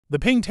The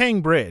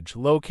Pingtang Bridge,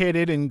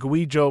 located in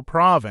Guizhou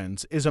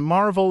Province, is a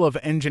marvel of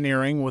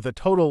engineering with a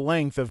total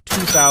length of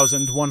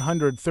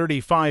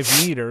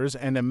 2,135 meters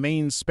and a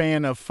main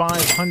span of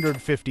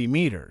 550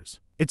 meters.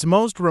 Its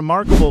most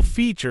remarkable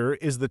feature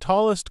is the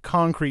tallest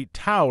concrete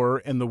tower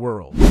in the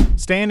world,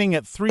 standing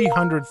at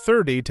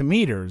 330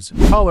 meters,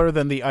 taller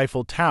than the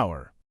Eiffel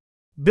Tower.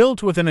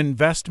 Built with an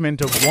investment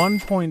of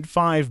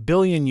 1.5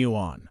 billion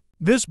yuan,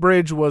 this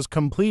bridge was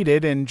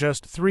completed in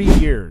just 3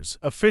 years,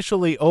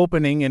 officially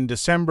opening in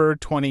December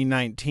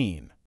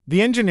 2019.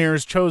 The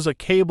engineers chose a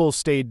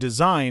cable-stayed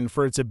design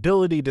for its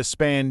ability to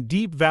span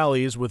deep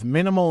valleys with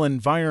minimal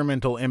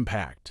environmental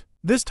impact.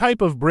 This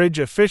type of bridge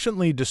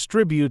efficiently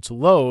distributes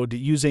load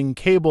using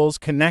cables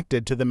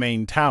connected to the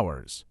main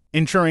towers,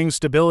 ensuring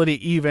stability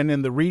even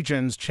in the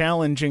region's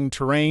challenging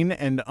terrain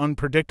and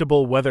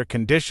unpredictable weather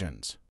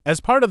conditions. As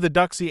part of the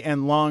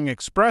Duxi-Anlong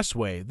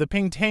Expressway, the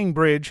Pingtang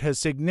Bridge has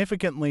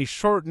significantly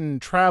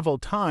shortened travel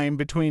time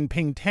between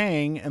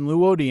Pingtang and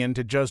Luodian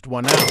to just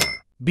 1 hour.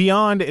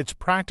 Beyond its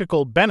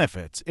practical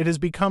benefits, it has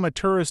become a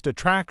tourist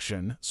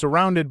attraction,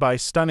 surrounded by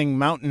stunning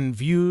mountain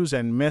views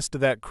and mist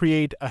that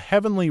create a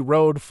heavenly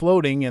road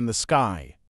floating in the sky.